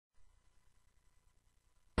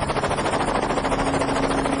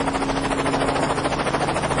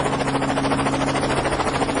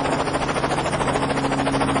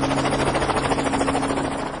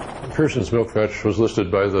Pearson's milk vetch was listed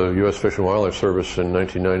by the U.S. Fish and Wildlife Service in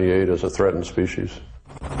 1998 as a threatened species.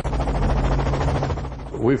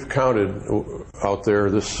 We've counted out there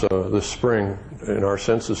this spring in our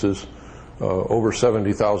censuses over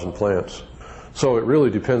 70,000 plants. So it really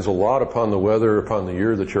depends a lot upon the weather, upon the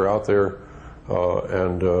year that you're out there,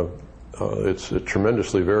 and it's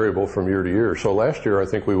tremendously variable from year to year. So last year I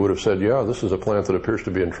think we would have said, yeah, this is a plant that appears to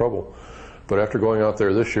be in trouble. But after going out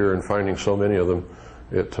there this year and finding so many of them,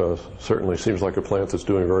 it certainly seems like a plant that's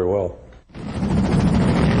doing very well.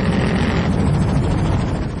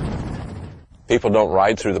 People don't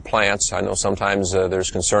ride through the plants. I know sometimes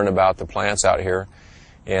there's concern about the plants out here,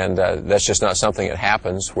 and that's just not something that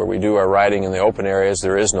happens. Where we do our riding in the open areas,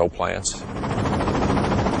 there is no plants.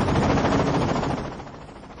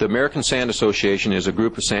 The American Sand Association is a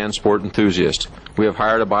group of sand sport enthusiasts. We have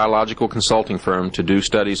hired a biological consulting firm to do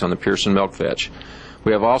studies on the Peirson milk vetch.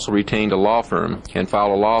 We have also retained a law firm and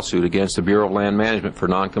filed a lawsuit against the Bureau of Land Management for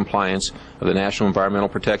noncompliance of the National Environmental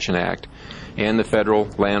Protection Act and the Federal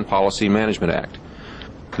Land Policy Management Act.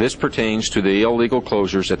 This pertains to the illegal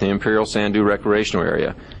closures at the Imperial Sand Dune recreational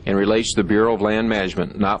area and relates to the Bureau of Land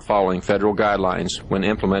Management not following federal guidelines when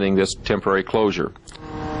implementing this temporary closure.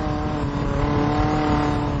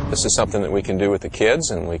 This is something that we can do with the kids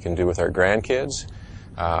and we can do with our grandkids.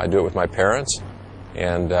 I do it with my parents,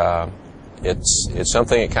 and it's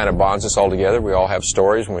something that kind of bonds us all together. We all have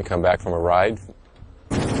stories when we come back from a ride.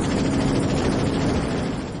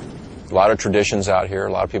 A lot of traditions out here.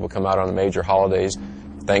 A lot of people come out on the major holidays.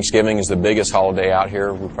 Thanksgiving is the biggest holiday out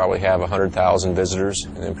here. We probably have 100,000 visitors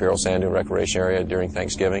in the Imperial Sand Dune recreation area during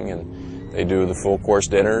Thanksgiving, and they do the full course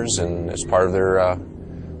dinners, and it's part of their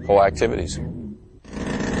whole activities.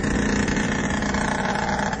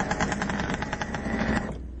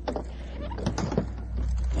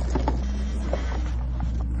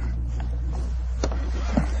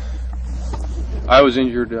 I was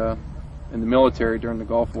injured in the military during the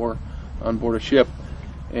Gulf War on board a ship,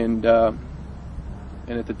 and at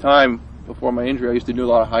the time before my injury, I used to do a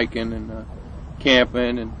lot of hiking and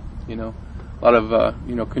camping, and a lot of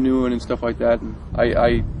canoeing and stuff like that. And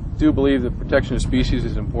I do believe that protection of species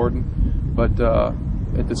is important, but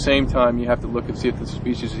at the same time, you have to look and see if the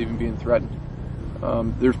species is even being threatened.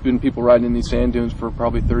 There's been people riding in these sand dunes for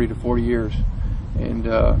probably 30 to 40 years, and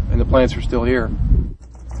the plants are still here.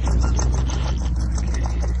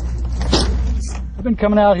 I've been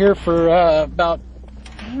coming out here for about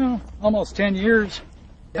almost 10 years.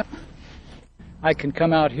 Yep. I can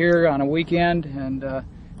come out here on a weekend and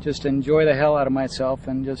just enjoy the hell out of myself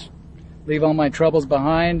and just leave all my troubles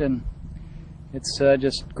behind, and it's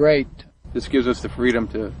just great. This gives us the freedom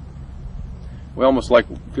to, we almost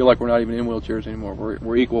feel like we're not even in wheelchairs anymore.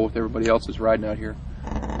 We're equal with everybody else that's riding out here.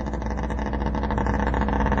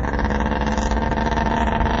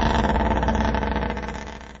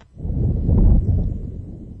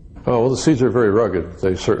 Well, the seeds are very rugged.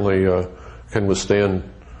 They certainly can withstand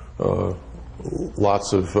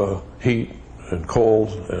lots of heat and cold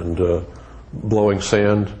and blowing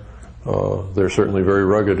sand. They're certainly very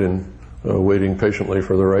rugged in waiting patiently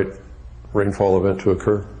for the right rainfall event to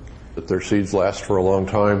occur. That their seeds last for a long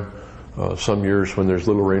time. Some years when there's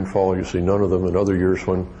little rainfall, you see none of them, and other years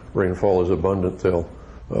when rainfall is abundant, they'll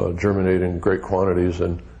germinate in great quantities,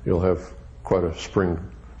 and you'll have quite a spring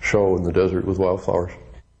show in the desert with wildflowers.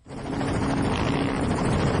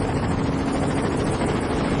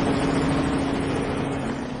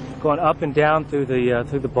 Going up and down through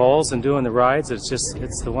the bowls and doing the rides, it's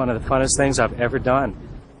one of the funnest things I've ever done.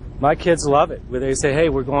 My kids love it. They say, hey,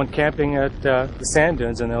 we're going camping at the sand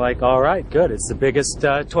dunes, and they're like, all right, good. It's the biggest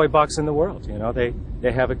toy box in the world.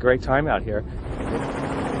 They have a great time out here.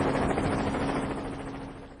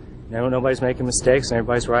 Nobody's making mistakes, and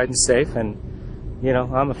everybody's riding safe. And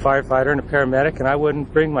I'm a firefighter and a paramedic, and I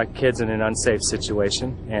wouldn't bring my kids in an unsafe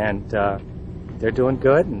situation. And they're doing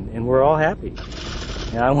good, and we're all happy.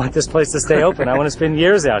 I want this place to stay open. I want to spend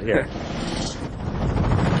years out here.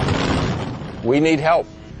 We need help.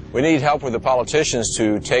 We need help with the politicians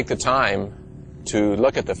to take the time to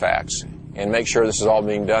look at the facts and make sure this is all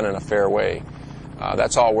being done in a fair way.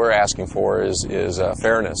 That's all we're asking for is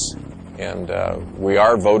fairness. And we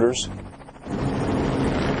are voters.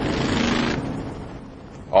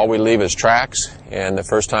 All we leave is tracks, and the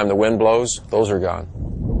first time the wind blows, those are gone.